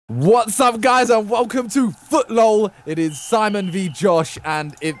What's up, guys, and welcome to FootLOL. It is Simon v Josh,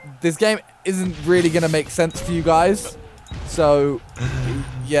 and this game isn't really going to make sense for you guys. So,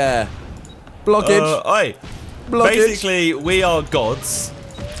 yeah. Blockage. Blockage. Basically, we are gods.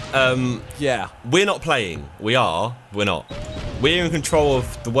 Yeah. We're not playing. We're not. We're in control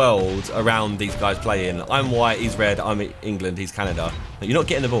of the world around these guys playing. I'm white, he's red, I'm England, he's Canada. You're not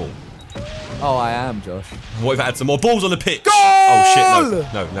getting the ball. Oh, I am, Josh. What if I had some more balls on the pitch? Goal! Oh shit,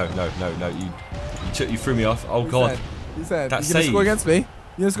 no. You threw me off. Oh god. You said That you're gonna save. score against me?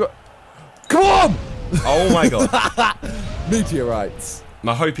 You're gonna score. Come on! Oh my god. Meteorites.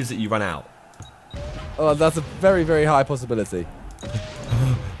 My hope is that you run out. Oh, that's a very, very high possibility.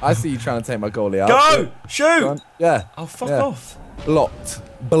 I see you trying to take my goalie out. Go! Go Shoot! on. Yeah. Oh, fuck Yeah. off. Blocked.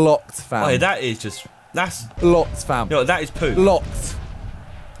 Blocked, fam. Oh, yeah, that is just... That's... Blocked, fam. You know, that is poo. Blocked.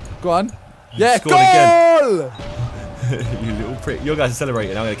 Go on. Yeah, scored goal! You little prick. Your guys are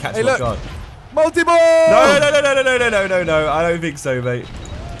celebrating. I'm going to catch Hey, my look. guard. Multi-ball! No. I don't think so, mate.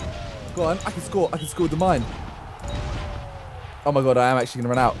 Go on. I can score. I can score with the mine. Oh my god, I am actually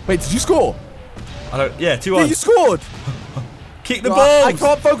going to run out. Wait, did you score? I don't... Yeah, 2-1. Yeah, you scored! Kick the No, balls! I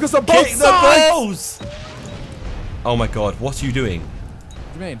can't focus on both Kick sides! the balls! Oh my god, what are you doing?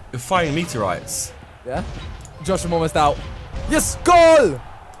 What do you mean? You're firing meteorites. Yeah? Josh, I'm almost out. Yes, goal!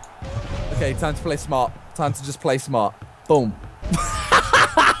 Okay, time to play smart. Time to just play smart. Boom.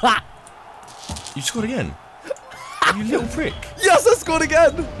 You scored again. You little prick. Yes, I scored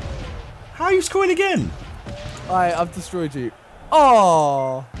again! How are you scoring again? I've destroyed you.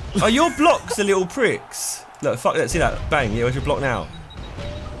 Oh. Oh, your blocks are little pricks. Look, fuck that. See that? Bang. Yeah, where's your block now?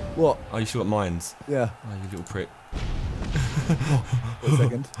 What? Oh, you still got mines. Yeah. Oh, you little prick. Wait a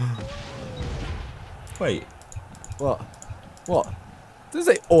second. Wait. What? What? Did it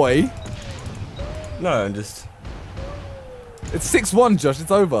say oi? No, I'm just... It's 6-1, Josh.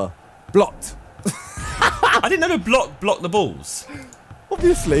 It's over. Blocked. I didn't know the block the balls.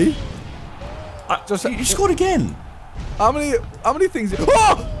 Obviously. Josh, you scored again. How many things?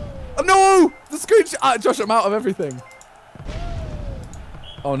 Oh! No! The screen. Josh, I'm out of everything.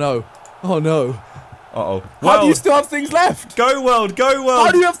 Oh no. Oh no. Uh-oh. How do you still have things left? Go world, go world.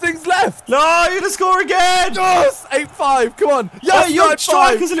 How do you have things left? No, you're gonna score again. Yes! 8-5. Come on. Yes, Hey, your 9-5.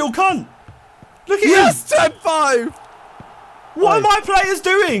 striker's a little cunt. Look at him. Yes, 10-5. What are my players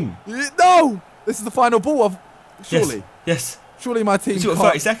doing? No! This is the final ball. Surely. Yes. Surely my team. We've got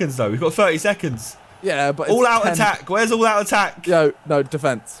 30 seconds though. We've got 30 seconds. Yeah, but All it's out 10. attack. Where's all out attack? Yo, no,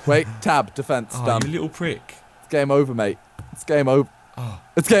 defense. Wait, tab, defense. Oh, Done. you little prick. It's game over, mate. It's game over. Oh.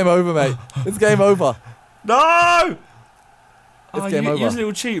 It's game over, mate. It's game over. No! It's Oh, game you're over. a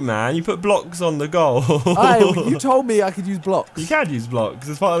little cheat, man. You put blocks on the goal. You told me I could use blocks. You can use blocks.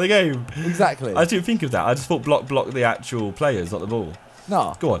 It's part of the game. Exactly. I didn't think of that. I just thought block the actual players, not the ball.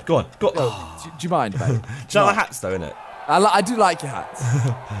 No. Go on. Yo, Oh. do you mind, mate? Do you know the hats though, innit? I do like your hats.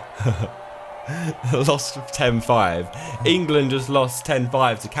 Lost 10-5. England just lost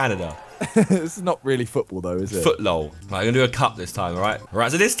 10-5 to Canada. It's not really football, though, is it? FootLOL. Right, we're going to do a cup this time, alright?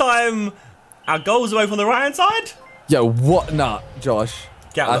 Alright, so this time, our goals are both on the right-hand side? Yo, what nut, Josh?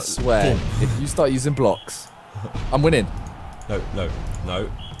 Get I out. swear, if you start using blocks, I'm winning. No.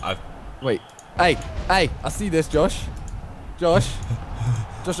 Wait. Hey, I see this, Josh. Josh,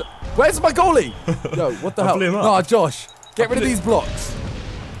 where's my goalie? Yo, what the hell? blew him up. No, Josh, get rid of these blocks.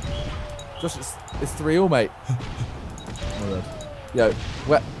 Josh, it's 3-3, mate. Oh, yo,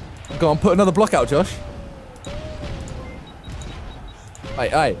 go on, put another block out, Josh.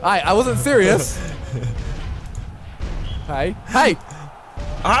 Hey, I wasn't serious. Hey.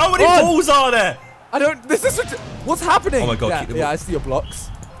 How many balls are there? This is, what's happening? Oh my God, kick the ball. Yeah, I see your blocks.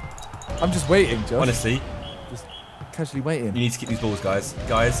 I'm just waiting, Josh. Honestly, Just casually waiting. you need to keep these balls, guys.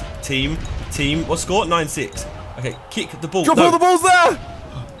 Guys, team. What score? 9-6. Okay, kick the ball. Drop No. all the balls there!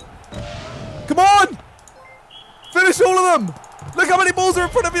 Come on! Finish all of them! Look how many balls are in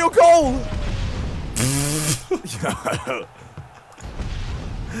front of your goal!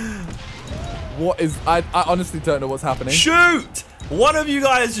 What is... I honestly don't know what's happening. Shoot! One of you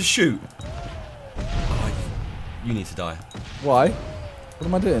guys just shoot. Oh, you need to die. Why? What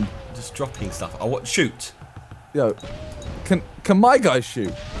am I doing? Just dropping stuff. Shoot. Yo, can my guys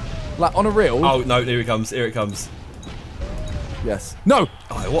shoot? Like, on a reel? Oh, no, here it comes. Here it comes. Yes. No!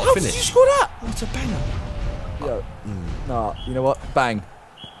 Oh, what How a finish. did you score that? What a banger. Yo. Nah, you know what? Bang.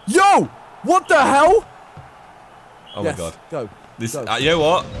 Yo! What the hell? Oh, Yes, my God. Go. This, Go. you know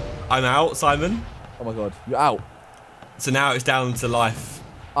what? I'm out, Simon. Oh my God. You're out. So now it's down to life.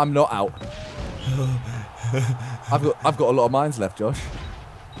 I'm not out. I've got a lot of mines left, Josh.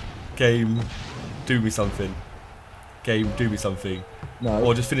 Game, do me something. Game, do me something. No.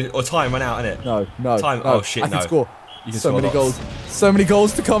 Or just finish. Or time ran out, innit? No, no. Time. No. Oh shit! I can no. score. You can So score many lots. goals. So many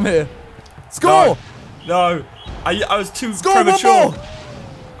goals to come here. Score! No. I was too Score premature. one more!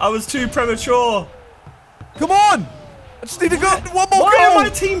 I was too premature. Come on! I just need to go. One more Why goal! am my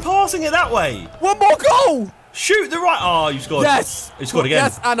team passing it that way? One more goal! Shoot the right. Oh, you scored. Yes! You scored again.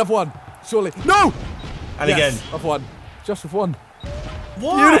 Yes, and I've won. Surely. No! And Yes, again. I've won. Josh, I've won.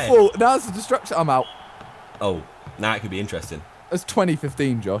 Why? Beautiful. Now it's a distraction. I'm out. Oh, now it could be interesting. It's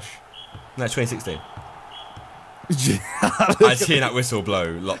 2015, Josh. No, 2016. I've seen that whistle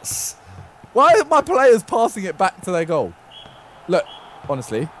blow lots. Why are my players passing it back to their goal? Look,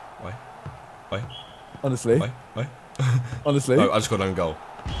 honestly. Why? Honestly. Why? Honestly. Oh, I just got an own goal.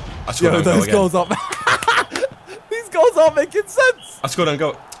 I scored Yo, an own goal those again. goals aren't. These goals aren't making sense. I scored an own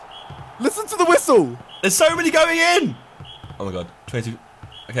goal. Listen to the whistle. There's so many going in. Oh my god, 22.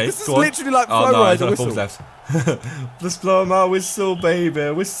 Okay, This is go on. literally like Oh flow no, ride there's the only whistle. 4 left. Just blow my whistle, baby,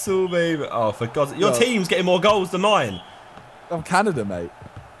 whistle, baby. Oh, for God's sake, your No. team's getting more goals than mine. I'm Canada, mate.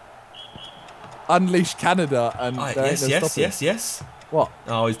 Unleash Canada and there ain't no stopping. yes. What?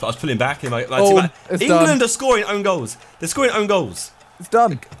 Oh, I was pulling back. In my Oh, team. it's England done. are scoring own goals. They're scoring own goals. It's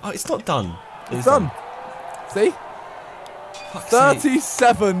done. Oh, it's not done. It's done. See? Fuck's sake.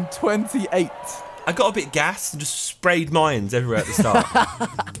 37-28. I got a bit gassed and just sprayed mines everywhere at the start.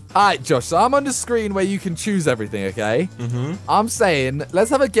 Alright, Josh, so I'm on the screen where you can choose everything, okay? I'm saying, let's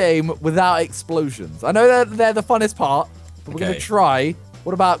have a game without explosions. I know they're the funnest part, but we're going to Okay. try.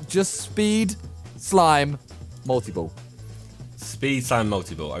 What about just speed, slime, multi-ball? Speed, slam,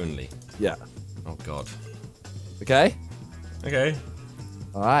 multi-ball only. Yeah. Oh God. Okay? Okay.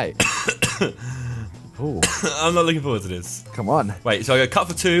 Alright. Ooh, I'm not looking forward to this. come on. Wait, so I go cut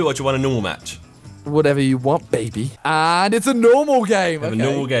for 2, or do you want a normal match? Whatever you want, baby. And it's a normal game. We have Okay. a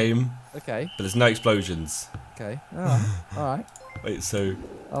normal game, Okay. but there's no explosions. Okay. Alright. Alright. Wait, so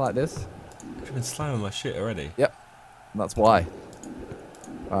I like this. I've been slamming my shit already. Yep. That's why.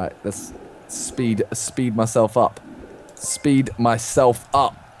 Alright, let's speed myself up. Speed myself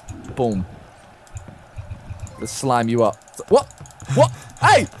up. Boom. Let's slime you up. What? What?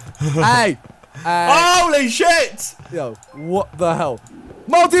 Hey! Hey! Holy shit! Yo, what the hell?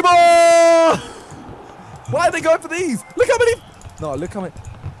 Multi-ball! Why are they going for these? Look how many... No, look how many...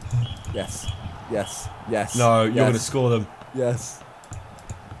 Yes. Yes. Yes. No, you're yes. gonna score them. Yes.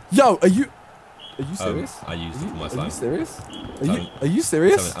 Yo, are you serious? I used it for my Are slime. you serious? Seven. Are you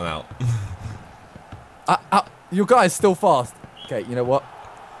serious? I'm out. Your guy's still fast. Okay, you know what?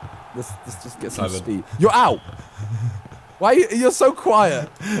 Let's just get some Simon. speed. You're out. Why you're so quiet?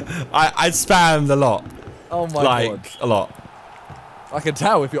 I spammed a lot. Oh my like, god. a lot. I can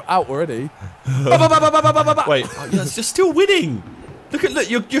tell if you're out already. Wait, you're still winning. Look,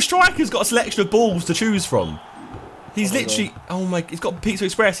 your striker's got a selection of balls to choose from. He's literally, oh my, he's got Pizza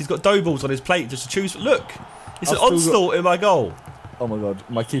Express, he's got dough balls on his plate just to choose from. Look, it's an onslaught in my goal. Oh my god,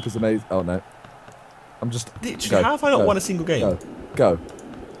 my keeper's amazing. Oh no. I'm just... Literally, how have I not won a single game? Go.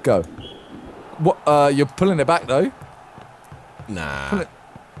 What, you're pulling it back though? Nah.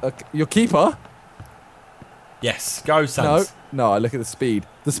 Your keeper? Yes, go Suns. No, I look at the speed.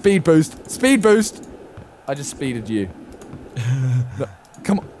 The speed boost. Speed boost! I just speeded you. No,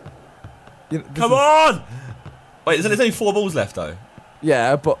 come on. Come on! Wait, there's only 4 balls left though.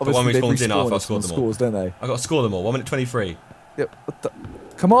 Yeah, but obviously one they respawns in after respawn I've scored them all. scores, don't they? I've got to score them all. 1 minute 23. Yep.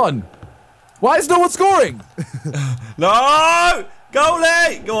 Come on. Why is no one scoring? No!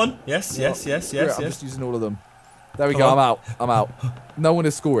 Goalie! Go on. Yes. I'm just using all of them. There we Come go. on. I'm out. No one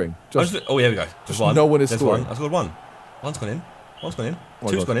is scoring. Oh, here we go. Just one. no one is There's scoring. one. I scored 1. 1's gone in. 1's gone in. Oh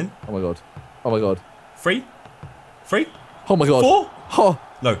my 2's God. gone in. Oh my god. Oh my god. 3. 3. Oh my god. 4. Oh.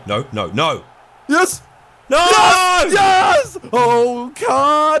 No. Yes! No! Yes! Oh,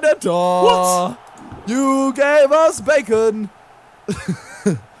 Canada! What? You gave us bacon!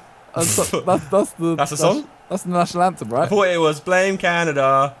 That's That's a song? That's the national anthem, right? I thought it was Blame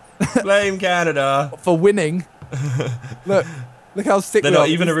Canada. Blame Canada. For winning. Look how sick They're we not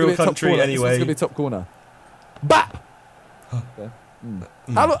are. even This a is real gonna be top country corner. anyway. This is going to be top corner. Bap! Okay.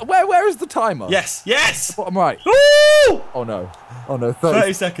 Where is the timer? Yes! Bottom right. Woo! Oh no.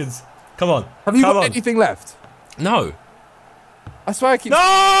 30 seconds. Come on. Have you Come got on. anything left? No. I swear I keep...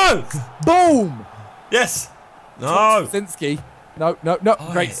 No! Boom! Yes. No. Sinski. No.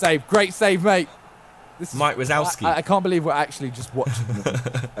 Oh, Great save, mate. This is, Mike Wazowski. I can't believe we're actually just watching them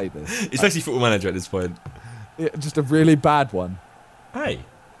play this. Especially Football Manager at this point. Yeah, just a really bad one. Hey.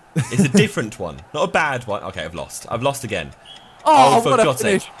 It's a different one. Not a bad one. Okay, I've lost. I've lost again. Oh, for what a God's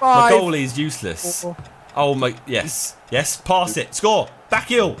sake. finish. My 5. goalie is useless. 4. Oh my, yes. Pass it. Score. Back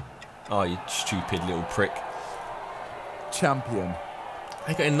heel. Oh, you stupid little prick. Champion.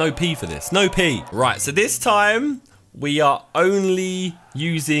 I got no P for this. No P. Right, so this time we are only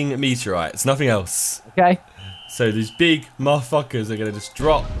using meteorites, nothing else. Okay. So these big motherfuckers are gonna just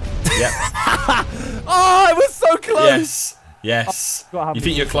drop. Yep. Oh, it was so close. Yes. Yes. Oh, you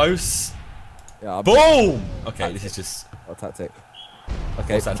think you're close? Yeah. Boom. Okay, this is just. What tactic?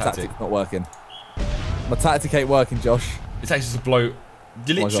 Okay, What's that my tactic? tactic's not working. My tactic ain't working, Josh. It's actually just a blow.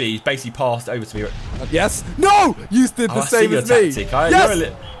 You literally basically passed over to me. Yes. No. You did the same as me. Tactic.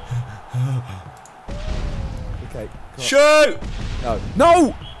 Yes. Okay. Shoot. No.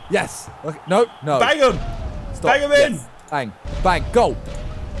 No. Yes. Okay. No. No. Bang him. Stop. Bang him in. Yes. Bang. Bang. Goal.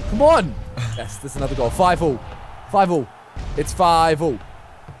 Come on. Yes. There's another goal. 5-5. 5-5. It's 5-5.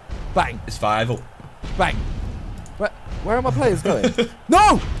 Bang. It's 5-5. Bang. Where are my players going?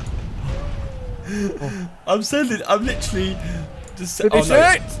 No. I'm literally just. Finish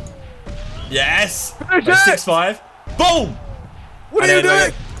it. Yes. Finish it. 6-5. Boom. What are you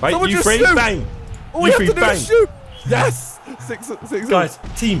doing? Right, Someone you just free. shoot. Bang. All we you have free. to do Bang. is shoot. Yes. 6. Guys,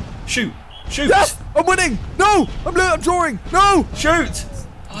 team, shoot. Shoot. Yes. I'm winning. No. I'm drawing. No. Shoot.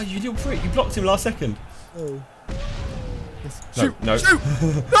 Oh, you little prick. You blocked him last second. Oh. Yes. No, Shoot. no. Shoot.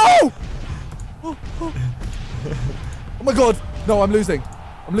 No. Oh my God. No, I'm losing.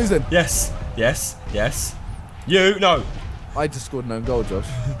 I'm losing. Yes. Yes. Yes. You. No. I just scored an own goal, Josh.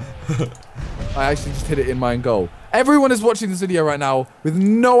 I actually just hit it in my own goal. Everyone is watching this video right now with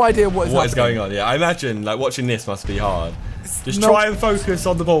no idea what is going on. Yeah, I imagine like watching this must be hard. Just No. try and focus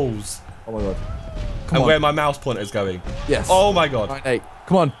on the balls. Oh my God. And where my mouse pointer is going. Yes. Oh my God. 9-8.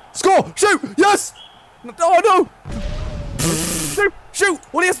 Come on. Score. Shoot. Yes. Oh no. Shoot. Shoot.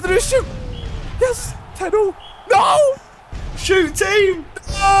 All he has to do is shoot. Yes. 10-0. No. Shoot, team.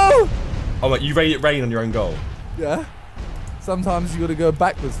 No. Oh wait, you rain it rain on your own goal. Yeah. Sometimes you got to go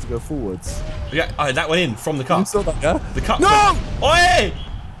backwards to go forwards. Yeah, that went in from the cup. You saw that, yeah? The cup. No. Oi!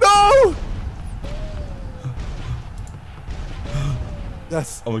 No.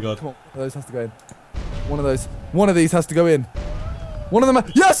 Yes. Oh my God. Come on. One of those has to go in. One of these has to go in. One of them.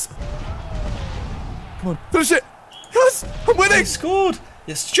 Yes. Come on. Finish it. Yes. I'm winning. He scored.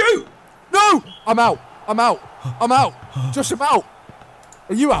 Yes. Shoot. No. I'm out. I'm out. I'm out. Josh, I'm out.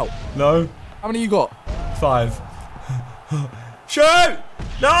 Are you out? No. How many you got? 5. Shoot.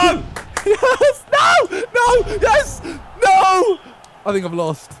 No. Yes. No. No. Yes. No. I think I've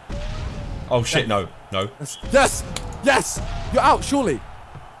lost. Oh shit. No. No. Yes. Yes. Yes. You're out, surely.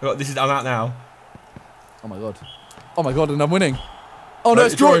 I'm out now. Oh my God. Oh my God, and I'm winning. Oh no,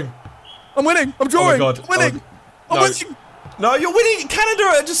 it's drawing. I'm winning. I'm drawing. Oh my God. I'm winning. Oh, I'm no. winning. No, you're winning. Canada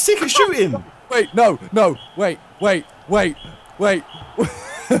are just sick of shooting. Wait, no, no, wait. Oh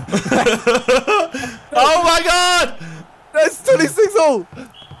my God. That's 26-all.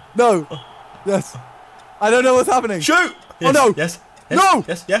 No. Yes. I don't know what's happening. Shoot. Yes, Oh no. Yes. No.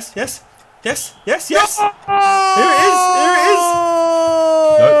 Yes. Yes. Yes. Yes. Yes. Yes. No. Here it is. Here it is.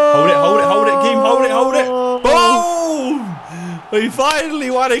 No. Hold it. Game. Hold it. Boom. We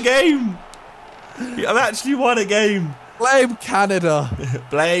finally won a game. I've actually won a game. Blame Canada.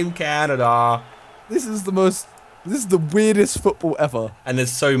 Blame Canada. This is the weirdest football ever. And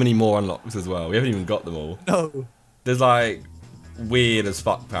there's so many more unlocks as well. We haven't even got them all. No. There's like weird as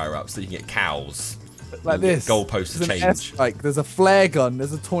fuck power-ups that you can get cows. Like this. Goalposts to change. Like there's a flare gun,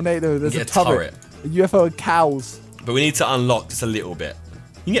 there's a tornado, there's a turret, a UFO and cows. But we need to unlock just a little bit.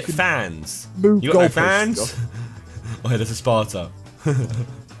 You can get fans. Move You got no goalposts, fans? Oh, yeah, there's a Sparta.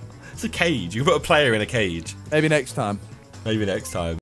 It's a cage. You can put a player in a cage. Maybe next time. Maybe next time.